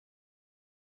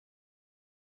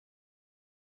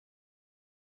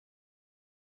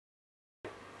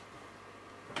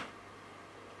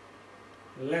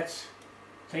let's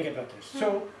think about this.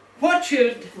 So, what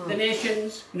should the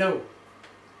nations know?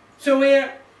 So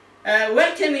we're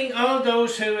welcoming all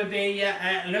those who will be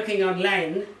looking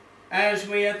online as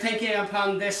we are thinking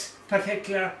upon this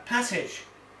particular passage.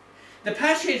 The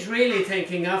passage really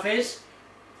thinking of is,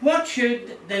 what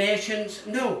should the nations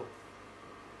know?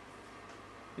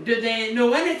 Do they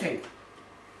know anything?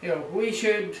 You know, we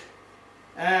should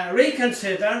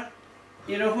reconsider,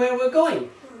 you know, where we're going.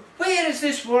 Where is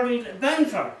this world bound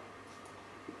for?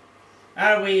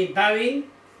 Are we bowing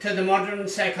to the modern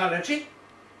psychology?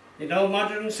 You know,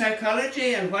 modern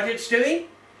psychology and what it's doing?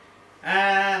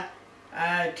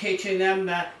 Teaching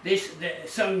them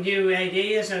some new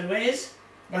ideas and ways,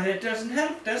 but it doesn't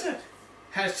help, does it?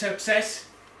 Has success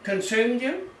consumed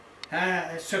you?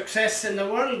 Success in the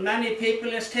world, many people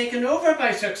is taken over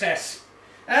by success.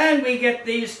 And we get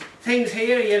these things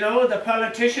here, you know, the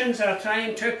politicians are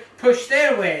trying to push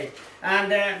their way,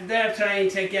 and they're trying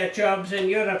to get jobs in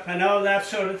Europe and all that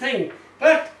sort of thing.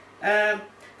 But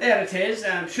there it is.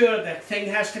 I'm sure that thing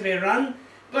has to be run,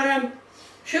 but I'm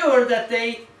sure that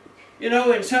they, you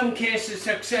know, in some cases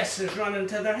success is running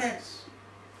to their heads.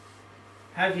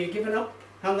 Have you given up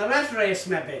on the rat race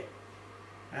maybe?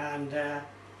 And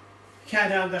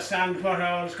can't understand what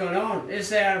all's going on. Is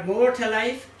there more to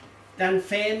life than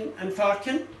fame and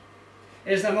fortune?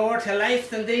 Is there more to life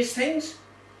than these things?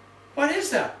 What is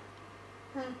there?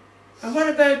 And what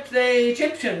about the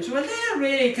Egyptians? Well, they're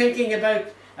really thinking about,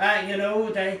 you know,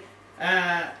 the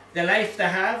life they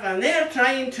have, and they're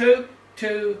trying to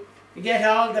get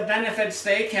all the benefits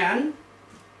they can.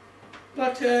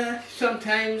 But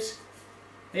sometimes,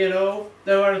 you know,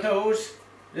 there were those,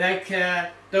 like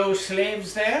those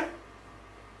slaves there,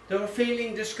 they were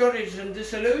feeling discouraged and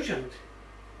disillusioned.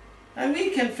 And we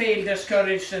can feel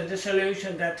discouraged and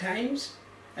disillusioned at times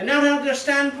and not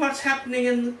understand what's happening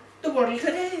in the world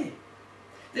today.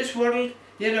 This world,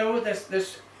 you know,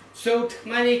 there's so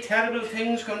many terrible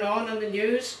things going on in the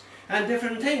news and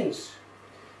different things.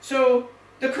 So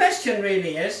the question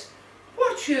really is,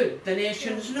 what should the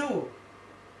nations know?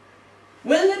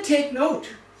 Will they take note?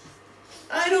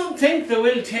 I don't think they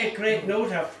will take great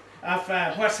note of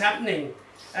what's happening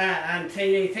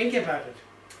until they think about it.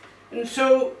 And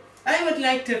so I would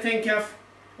like to think of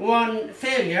 1,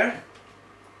 failure,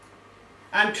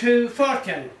 and 2,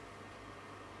 fortune,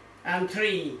 and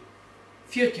 3,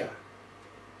 future.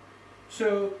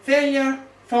 So failure,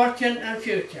 fortune and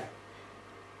future.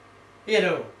 You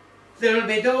know, there will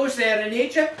be those there in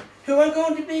Egypt who are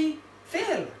going to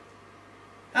fail.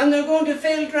 And they're going to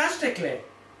fail drastically.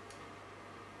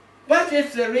 But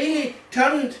if they really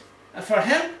turned for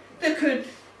help, there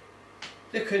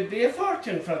could be a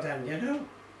fortune for them, you know.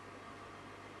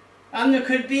 And there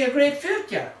could be a great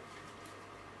future.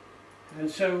 And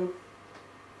so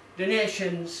the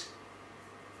nations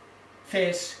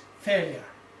face failure,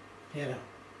 you know.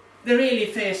 They really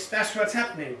face, that's what's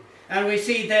happening. And we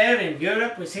see there in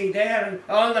Europe, we see there in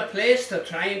all the place, they're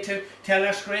trying to tell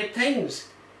us great things.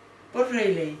 But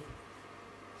really,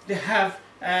 they have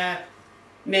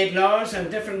made laws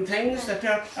and different things that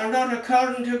are not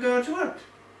according to God's word.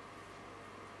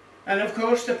 And of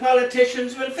course the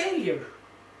politicians will fail you.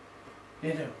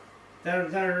 You know, they're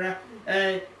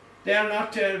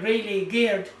not really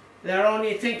geared. They're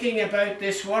only thinking about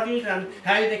this world and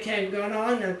how they can go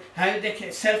on and how they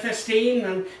can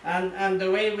self-esteem and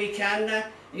the way we can,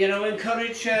 you know,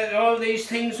 encourage all these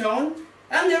things on.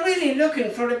 And they're really looking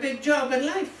for a big job in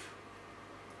life.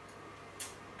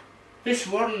 This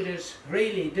world is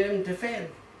really doomed to fail.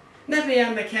 Maybe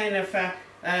I'm a kind of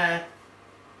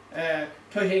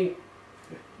putting,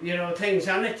 you know, things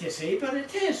on it, you see, but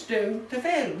it is doomed to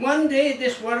fail. One day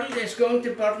this world is going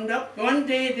to burn up. One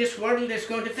day this world is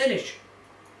going to finish.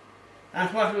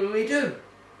 And what will we do?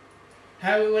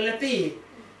 How will it be?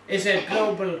 Is it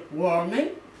global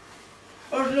warming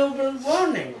or global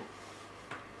warning?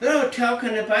 They're all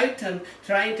talking about and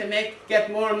trying to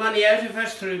get more money out of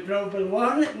us through global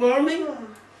warming.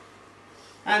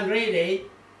 And really,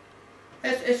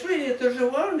 it's really, there's a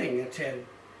warning, I tell you,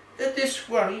 that this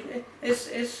world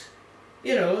is,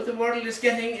 you know, the world is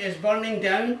burning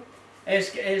down,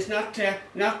 is not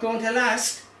going to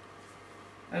last.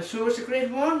 And so it's a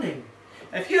great warning.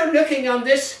 If you're looking on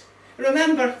this,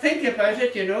 remember, think about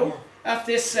it, you know, of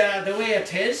this, the way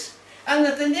it is, and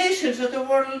that the nations of the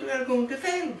world are going to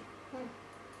fail.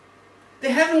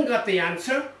 They haven't got the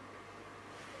answer.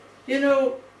 You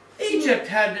know, Egypt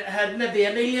had maybe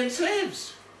 1 million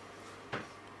slaves.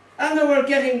 And they were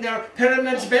getting their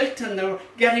pyramids built and they were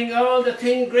getting all the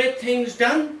great things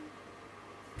done.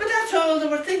 But that's all they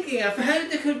were thinking of, how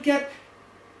they could get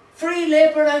free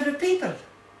labour out of people.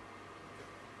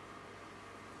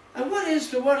 And what is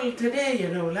the world today, you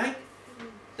know, like?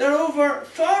 There are over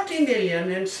 40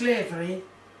 million in slavery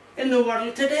in the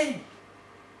world today.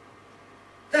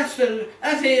 That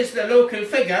is the local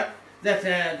figure that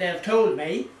they've told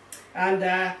me,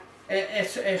 and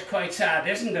it's quite sad,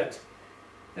 isn't it?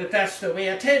 That's the way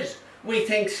it is. We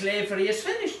think slavery is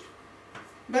finished,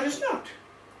 but it's not.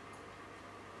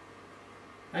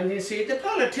 And you see, the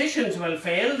politicians will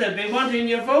fail. They'll be wanting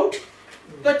your vote,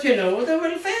 but you know, they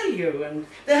will fail you. And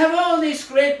they have all these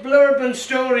great blurb and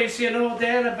stories, you know,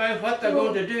 there about what they're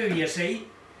going to do, you see.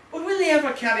 But will they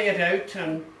ever carry it out?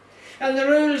 And the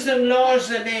rules and laws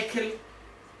they make will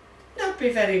not be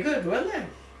very good, will they?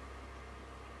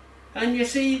 And you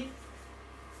see,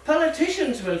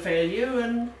 politicians will fail you,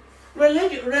 and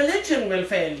religion will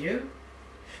fail you,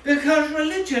 because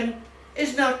religion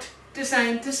is not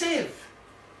designed to save.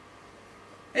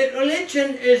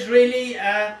 Religion is really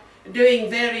doing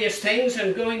various things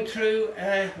and going through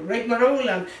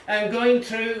rigmarole and going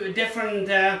through different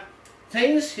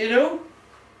things, you know.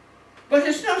 But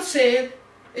it's not saved.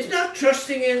 It's not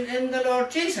trusting in the Lord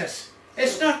Jesus.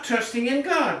 It's not trusting in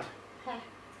God.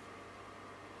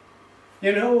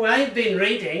 You know, I've been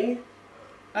reading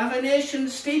of a nation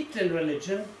steeped in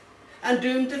religion and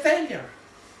doomed to failure.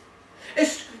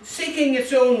 It's seeking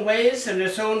its own ways and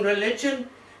its own religion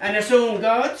and its own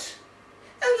gods,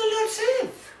 and the Lord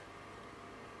save.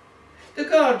 The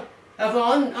God of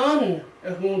On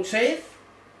won't save.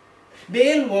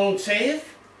 Baal won't save.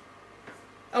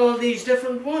 All these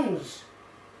different ones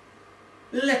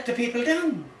let the people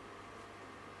down.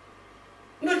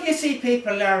 But you see,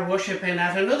 people are worshipping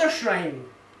at another shrine.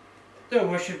 They're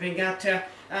worshipping at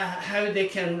how they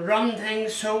can run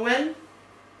things so well.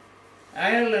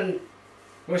 Ireland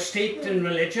was steeped in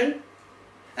religion,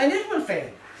 and it will fail.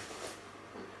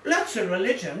 Lots of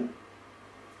religion,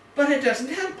 but it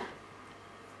doesn't help.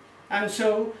 And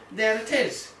so there it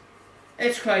is.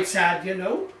 It's quite sad, you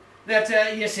know,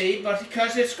 that you see, but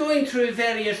because it's going through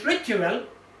various ritual,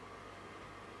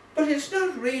 but it's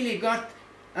not really got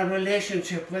a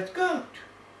relationship with God,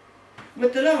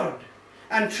 with the Lord,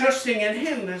 and trusting in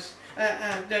Him as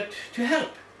to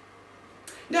help.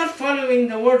 Not following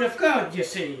the Word of God, you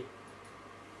see.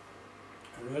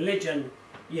 Religion,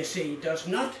 you see, does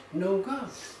not know God.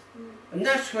 And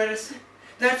that's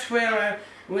where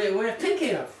we're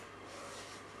thinking of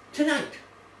tonight.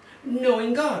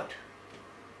 Knowing God.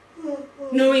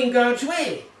 Knowing God's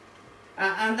way.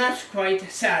 And that's quite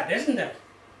sad, isn't it?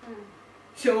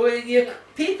 So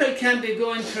people can be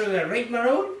going through a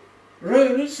rigmarole,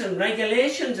 rules and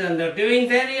regulations, and they're doing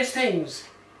various things.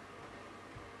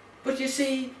 But you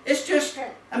see, it's just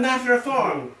a matter of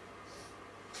form.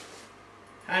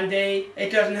 And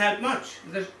it doesn't help much.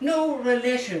 There's no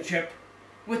relationship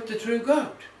with the true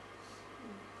God.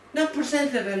 Not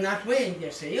presented in that way,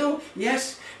 you see. Oh,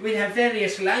 yes, we have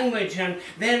various language and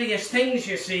various things,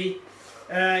 you see,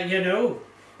 you know,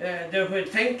 they would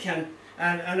think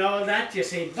and all that, you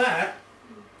see. But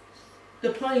the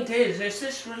point is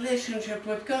this relationship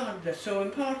with God that's so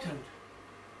important.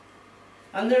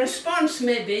 And the response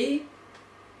may be,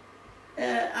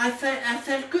 I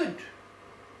felt good.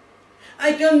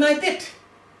 I done my bit.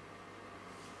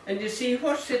 And you see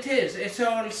what it is, it's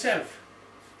all self.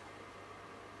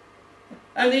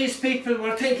 And these people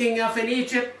were thinking of in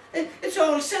Egypt, it's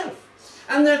all self.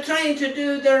 And they're trying to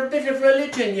do their bit of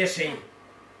religion, you see.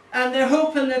 And they're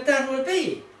hoping that that will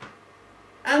be.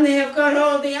 And they have got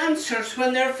all the answers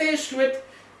when they're faced with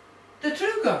the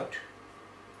true God.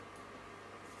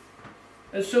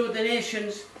 And so the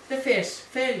nations, they face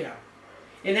failure.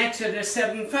 In Exodus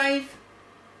 7:5,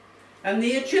 and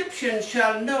the Egyptians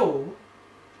shall know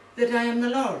that I am the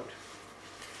Lord.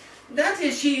 That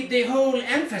is the whole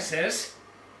emphasis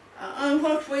on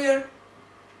what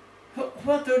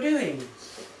they're doing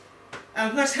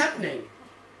and what's happening.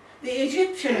 The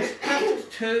Egyptians have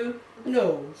to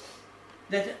know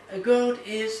that God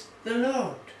is the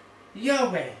Lord,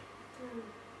 Yahweh,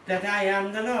 that I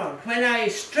am the Lord. When I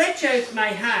stretch out my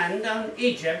hand on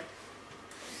Egypt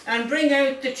and bring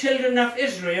out the children of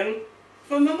Israel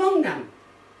from among them,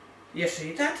 you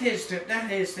see, that is the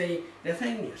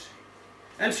thing, you see.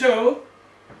 And so,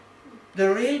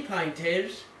 the real point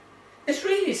is, it's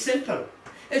really simple.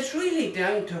 It's really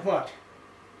down to what?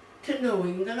 To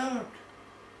knowing the Lord.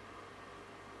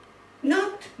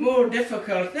 Not more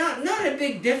difficult, not a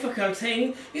big difficult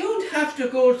thing. You don't have to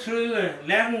go through and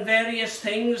learn various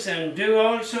things and do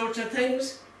all sorts of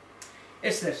things.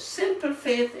 It's the simple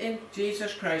faith in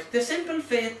Jesus Christ, the simple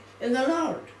faith in the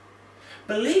Lord.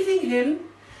 Believing Him,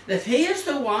 that He is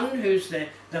the one who's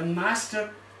the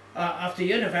master of the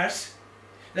universe,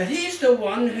 that He's the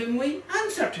one whom we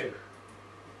answer to.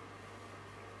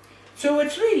 So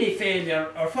it's really failure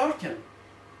or fortune.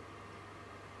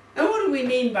 And what do we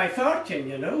mean by fortune,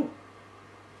 you know?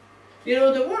 You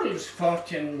know, the world's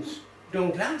fortunes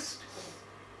don't last,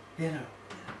 you know.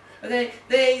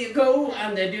 They go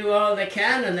and they do all they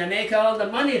can and they make all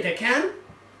the money they can,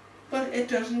 but it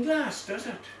doesn't last, does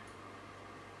it?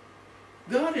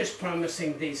 God is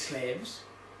promising these slaves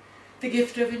the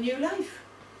gift of a new life.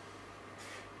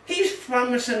 He's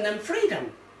promising them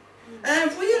freedom.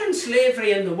 And if we are in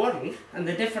slavery in the world, and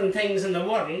the different things in the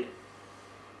world,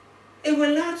 it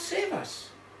will not save us.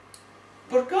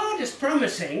 But God is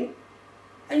promising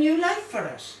a new life for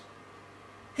us.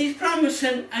 He's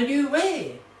promising a new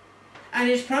way. And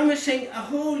He's promising a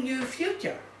whole new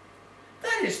future.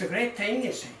 That is the great thing,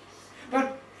 you see.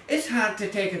 But it's hard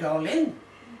to take it all in.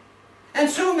 And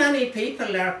so many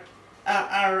people are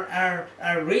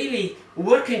really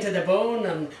working to the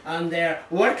bone, and they're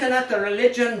working at the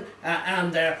religion,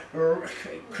 and they're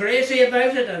crazy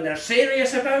about it, and they're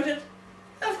serious about it.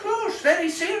 Of course, very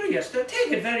serious. They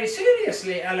take it very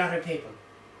seriously, a lot of people.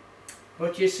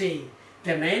 But you see,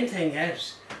 the main thing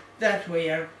is that we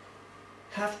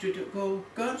have to go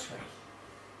God's way.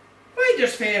 Why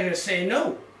does Pharaoh say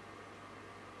no?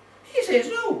 He says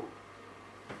no.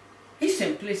 He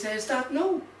simply says that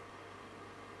no.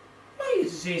 Why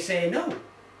does he say no?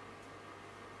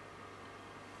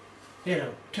 You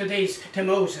know, to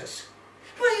Moses.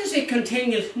 Why is he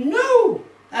continual? No,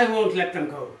 I won't let them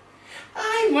go.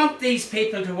 I want these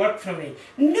people to work for me.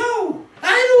 No,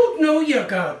 I don't know your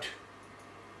God.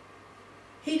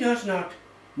 He does not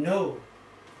know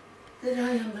that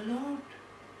I am the Lord.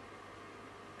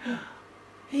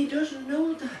 He doesn't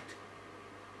know that.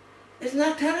 Isn't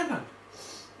that terrible?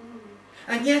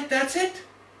 And yet that's it.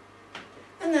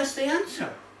 And that's the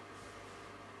answer.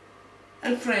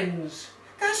 And friends,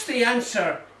 that's the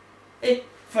answer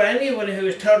for anyone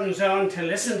who turns on to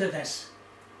listen to this.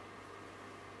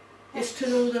 It's to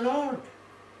know the Lord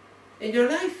in your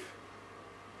life.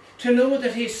 To know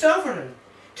that He's sovereign.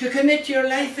 To commit your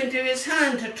life into His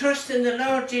hand. To trust in the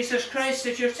Lord Jesus Christ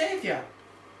as your Saviour.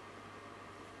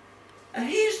 And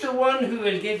He's the one who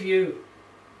will give you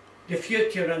the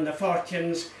future and the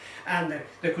fortunes and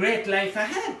the great life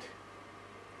ahead.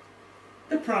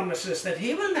 The promises that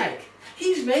He will make.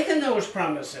 He's making those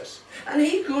promises. And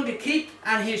He's going to keep,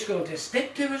 and He's going to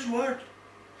stick to His word.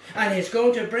 And He's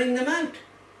going to bring them out.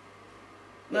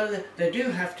 Well, they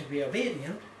do have to be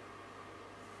obedient.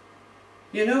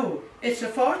 You know, it's a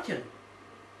fortune.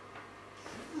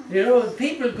 You know,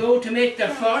 people go to make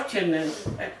their fortune, and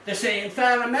they say in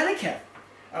far America,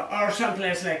 or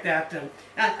someplace like that,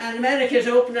 and America's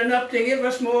opening up to give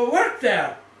us more work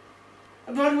there.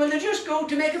 But will they just go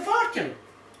to make a fortune?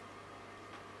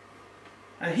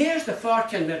 And here's the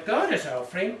fortune that God is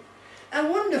offering, a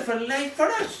wonderful life for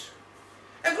us,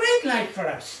 a great life for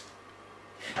us,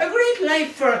 a great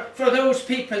life for those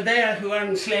people there who are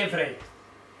in slavery,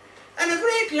 and a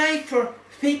great life for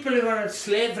people who are in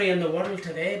slavery in the world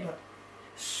today, but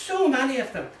so many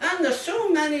of them, and there's so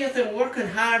many of them working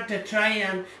hard to try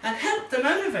and help them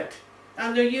out of it,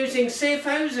 and they're using safe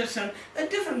houses and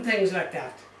different things like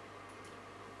that.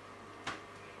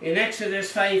 In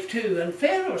Exodus 5:2, and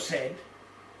Pharaoh said,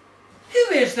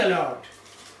 "Who is the Lord?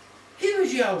 Who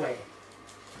is Yahweh,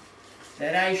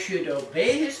 that I should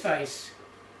obey His voice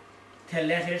to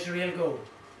let Israel go?"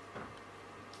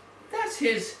 That's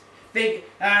his big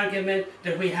argument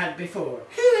that we had before.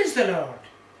 Who is the Lord,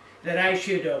 that I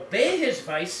should obey His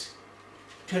voice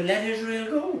to let Israel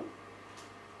go?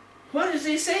 What does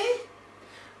he say?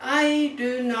 I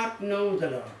do not know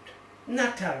the Lord.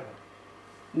 Not terrible.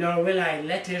 Nor will I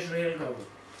let Israel go.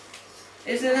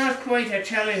 Isn't that quite a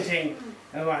challenging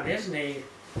one, isn't it?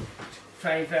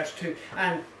 5 verse 2.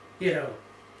 And, you know,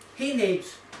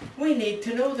 we need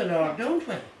to know the Lord, don't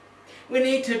we? We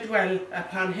need to dwell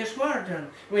upon His word,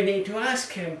 and we need to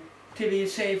ask Him to be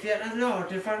Saviour and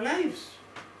Lord of our lives.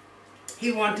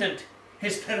 He wanted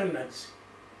His pyramids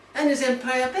and His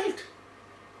empire built.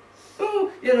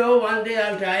 Oh, you know, one day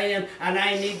I'll die and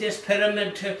I need this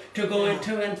pyramid to go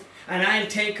into, and I'll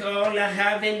take all I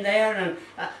have in there,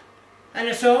 and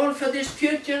it's all for this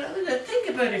future. Think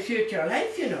about a future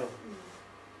life, you know.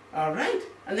 All right,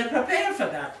 and they prepare for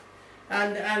that,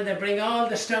 and they bring all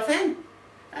the stuff in,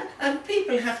 and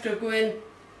people have to go in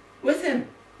with Him,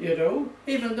 you know,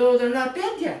 even though they're not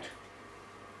dead yet.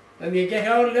 And you get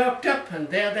all locked up, and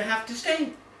there they have to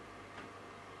stay.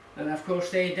 And of course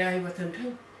they die with Him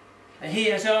too. And He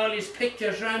has all His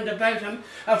pictures round about Him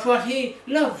of what He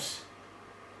loves,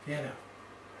 you know.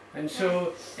 And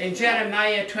so in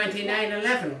Jeremiah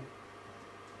 29:11,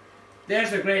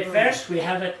 there's a great verse. We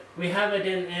have it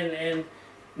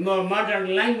more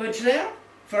modern language there.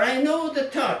 For I know the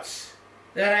thoughts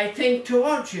that I think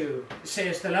towards you,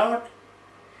 says the Lord.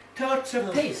 Thoughts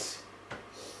of peace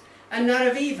and not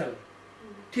of evil,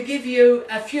 to give you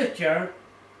a future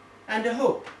and a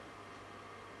hope.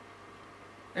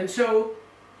 And so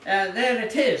there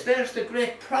it is. There's the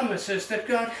great promises that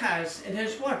God has in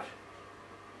His Word.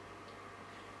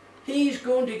 He's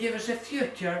going to give us a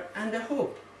future and a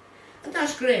hope. And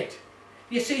that's great.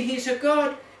 You see, He's a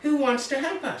God who wants to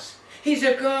help us. He's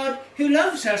a God who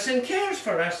loves us and cares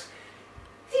for us.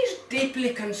 He's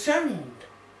deeply concerned.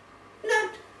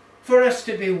 Not for us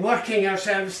to be working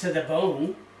ourselves to the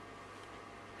bone.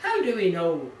 How do we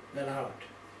know the Lord?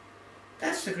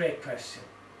 That's the great question.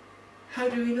 How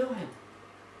do we know Him?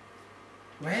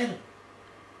 Well,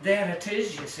 there it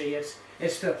is, you see.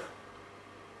 It's the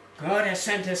God has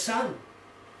sent His Son.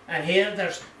 And here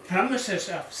there's promises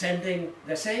of sending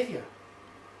the Saviour.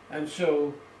 And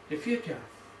so, the future.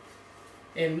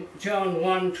 In John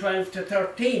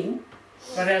 1:12-13,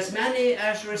 but as many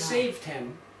as received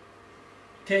Him,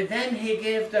 to them He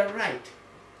gave the right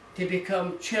to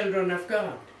become children of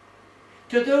God.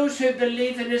 To those who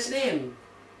believe in His name,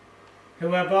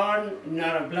 who are born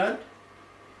not of blood,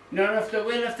 nor of the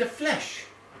will of the flesh,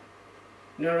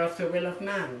 nor of the will of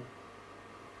man,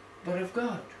 but of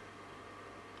God.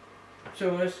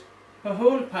 So the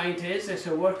whole point is, it's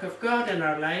a work of God in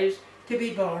our lives to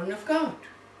be born of God.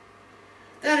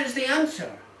 That is the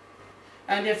answer.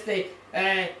 And if the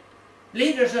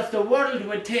leaders of the world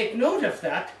would take note of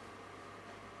that,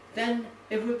 then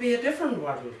it would be a different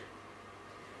world.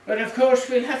 But of course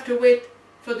we'll have to wait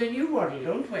for the new world,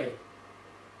 don't we?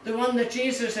 The one that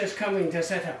Jesus is coming to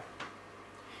set up.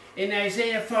 In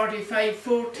Isaiah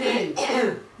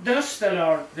 45:14, thus the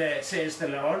Lord, says the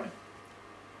Lord,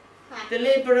 the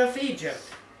labour of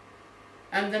Egypt,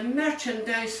 and the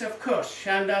merchandise of Cush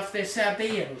and of the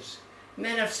Sabaeans,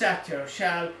 men of stature,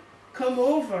 shall come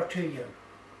over to you.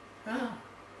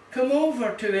 Come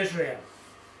over to Israel.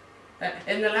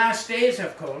 In the last days,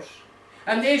 of course.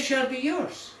 And they shall be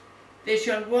yours. They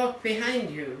shall walk behind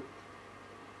you.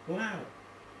 Wow.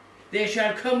 They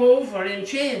shall come over in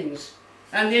chains,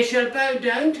 and they shall bow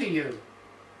down to you.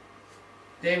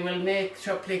 They will make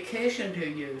supplication to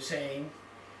you, saying,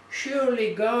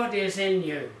 surely God is in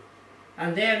you,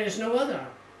 and there is no other.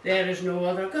 There is no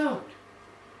other God.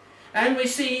 And we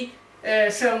see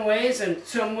some ways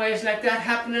like that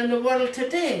happen in the world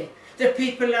today. The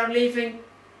people are leaving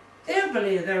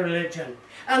their religion,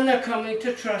 and they're coming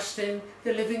to trust in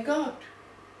the living God.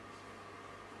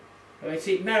 I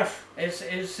see Murph is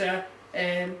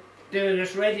doing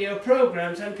his radio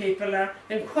programs, and people are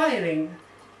inquiring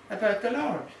about the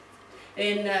Lord.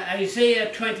 In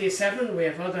Isaiah 27, we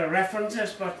have other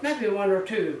references, but maybe one or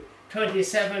two.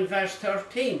 27 verse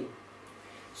 13.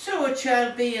 So it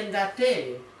shall be in that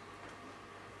day,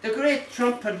 the great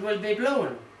trumpet will be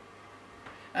blown.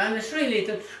 And it's really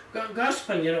the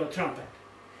gospel, trumpet.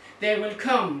 They will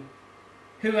come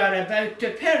who are about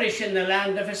to perish in the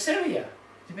land of Assyria,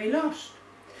 to be lost.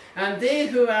 And they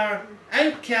who are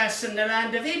outcasts in the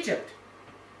land of Egypt,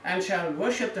 and shall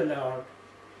worship the Lord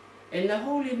in the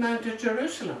holy mount of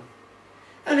Jerusalem.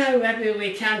 And now maybe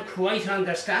we can't quite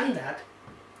understand that.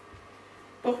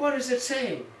 But what is it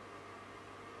saying?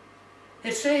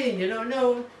 It's saying,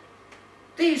 no,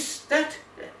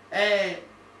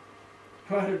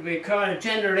 what would we call a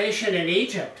generation in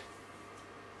Egypt,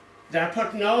 they're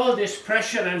putting all this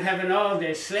pressure and having all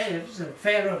these slaves, and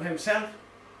Pharaoh himself.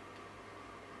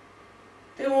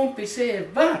 They won't be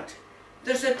saved, but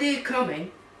there's a day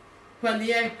coming when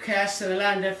the outcasts of the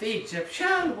land of Egypt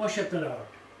shall worship the Lord.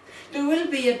 There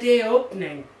will be a day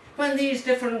opening when these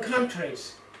different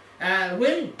countries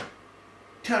will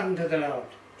turn to the Lord.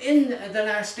 In the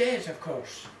last days, of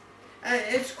course.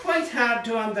 It's quite hard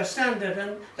to understand it,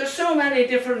 and there's so many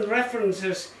different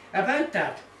references about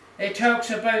that. It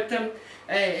talks about them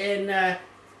in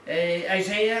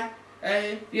Isaiah.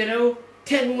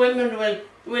 10 women will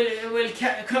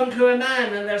come to a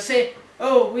man, and they'll say,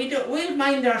 "Oh, we'll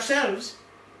mind ourselves,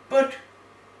 but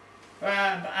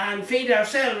and feed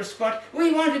ourselves, but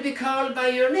we want to be called by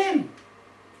your name."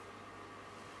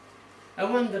 I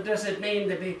wonder, does it mean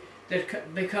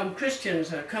that become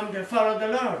Christians or come to follow the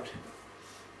Lord?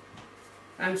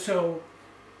 And so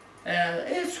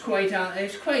it's quite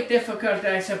difficult,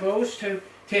 I suppose, to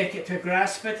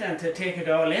grasp it and to take it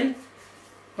all in.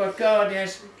 But God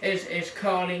is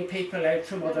calling people out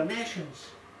from other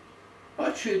nations.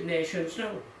 What should nations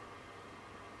know?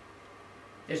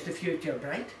 Is the future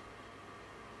bright?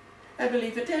 I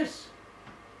believe it is.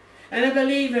 And I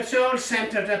believe it's all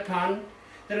centered upon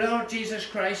the Lord Jesus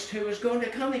Christ, who is going to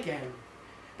come again.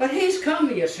 But he's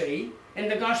come, you see, in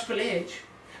the gospel age,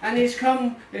 and he's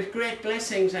come with great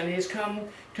blessings, and he's come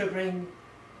to bring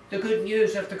the good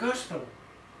news of the gospel.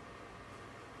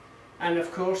 And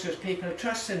of course, as people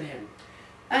trust in him.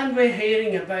 And we're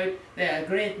hearing about a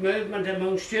great movement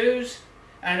amongst Jews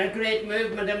and a great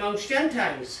movement amongst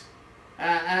Gentiles.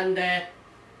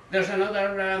 There's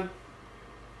another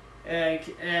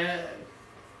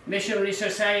missionary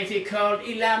society called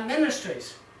Elam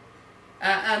Ministries.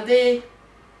 And they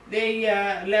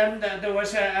learned that there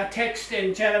was a text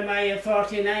in Jeremiah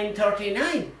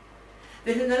 49:39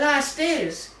 that in the last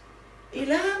days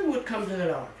Elam would come to the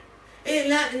Lord. In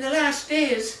the last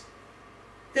days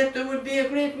that there would be a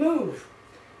great move.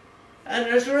 And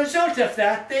as a result of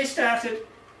that, they started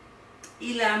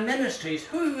Elam Ministries.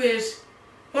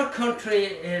 What country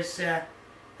is,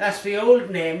 that's the old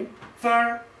name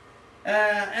for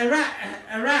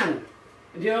Iran,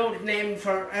 the old name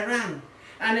for Iran.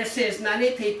 And it says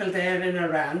many people there in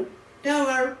Iran now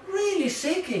are really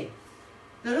seeking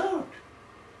the Lord.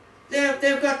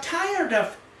 They've got tired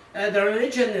of the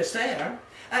religion that's there,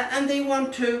 and they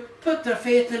want to put their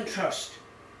faith and trust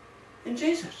in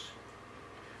Jesus.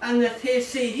 And that they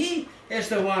see he is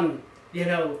the one,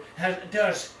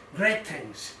 does great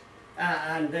things.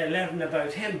 And they learn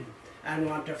about him and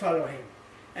want to follow him.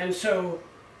 And so,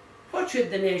 what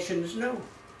should the nations know?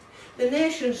 The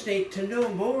nations need to know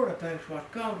more about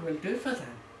what God will do for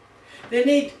them. They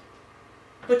need,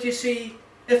 but you see,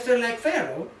 if they're like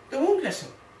Pharaoh, they won't listen.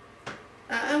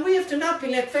 And we have to not be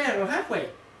like Pharaoh, have we?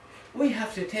 We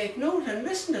have to take note and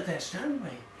listen to this, don't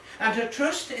we? And to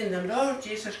trust in the Lord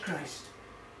Jesus Christ,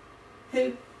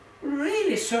 who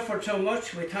really suffered so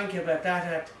much. We thank you about that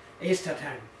at Easter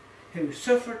time, who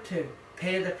suffered to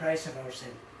pay the price of our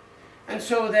sin. And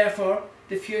so therefore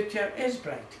the future is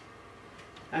bright.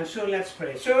 And so let's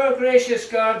pray. So gracious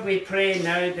God, we pray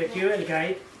now that you will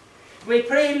guide. We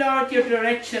pray, Lord, your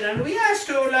direction, and we ask,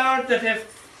 O Lord, that if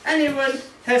anyone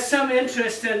has some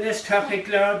interest in this topic,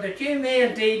 Lord, that you may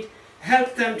indeed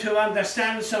help them to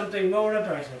understand something more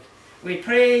about it. We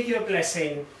pray your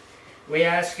blessing. We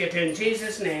ask it in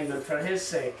Jesus' name and for his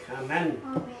sake. Amen.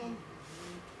 Amen.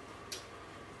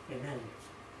 Amen.